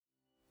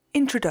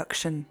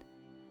Introduction.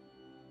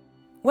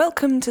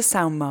 Welcome to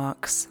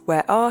Soundmarks,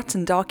 where art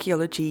and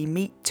archaeology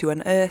meet to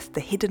unearth the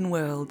hidden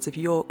worlds of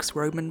York's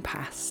Roman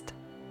past.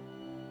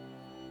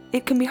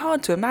 It can be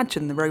hard to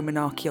imagine the Roman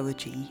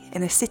archaeology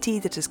in a city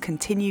that has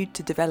continued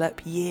to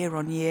develop year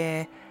on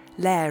year,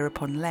 layer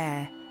upon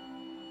layer.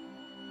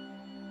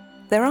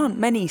 There aren't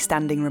many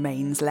standing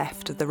remains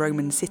left of the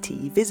Roman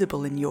city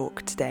visible in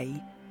York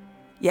today,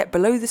 yet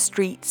below the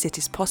streets it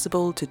is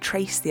possible to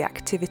trace the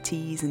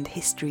activities and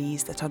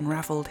histories that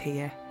unravelled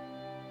here.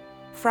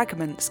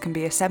 Fragments can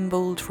be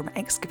assembled from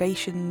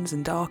excavations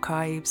and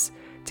archives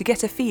to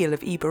get a feel of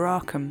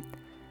Iberacum,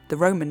 the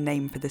Roman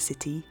name for the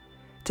city,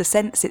 to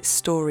sense its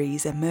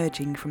stories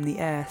emerging from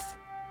the earth.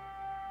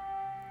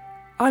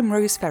 I'm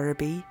Rose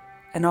Ferraby,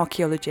 an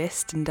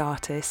archaeologist and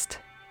artist.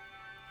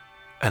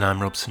 And I'm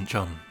Rob St.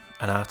 John,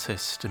 an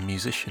artist and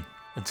musician,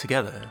 and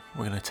together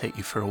we're going to take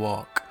you for a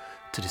walk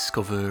to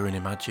discover and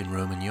imagine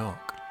Roman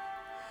York.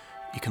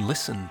 You can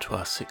listen to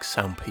our 6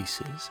 sound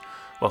pieces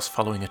whilst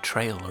following a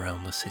trail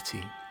around the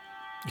city.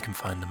 You can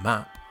find the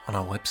map on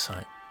our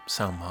website,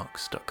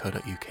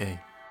 soundmarks.co.uk.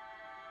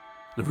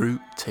 The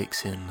route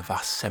takes in the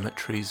vast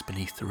cemeteries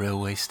beneath the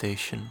railway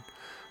station,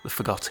 the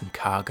forgotten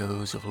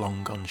cargoes of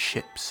long-gone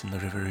ships in the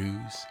River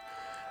Ouse,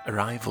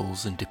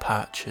 arrivals and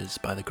departures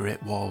by the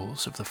great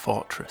walls of the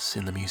fortress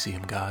in the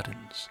museum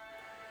gardens.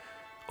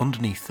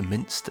 Underneath the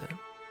minster,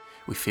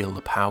 we feel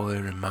the power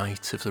and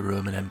might of the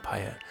Roman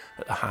Empire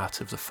at the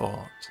heart of the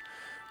fort,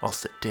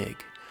 whilst at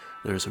Dig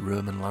there is a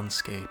Roman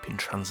landscape in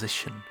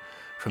transition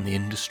from the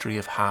industry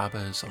of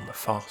harbours on the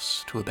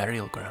fosse to a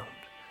burial ground.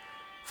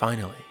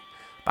 Finally,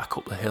 back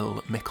up the hill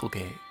at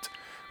Micklegate,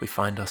 we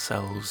find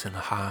ourselves in the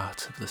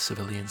heart of the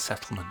civilian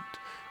settlement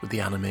with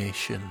the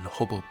animation and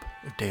hubbub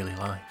of daily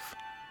life.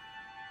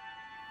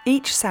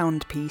 Each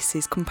sound piece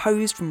is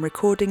composed from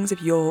recordings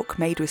of York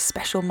made with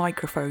special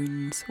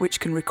microphones which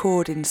can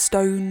record in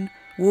stone,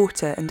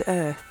 water and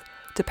earth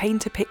to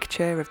paint a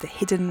picture of the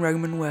hidden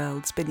Roman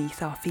worlds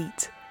beneath our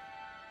feet.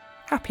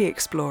 Happy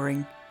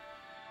exploring!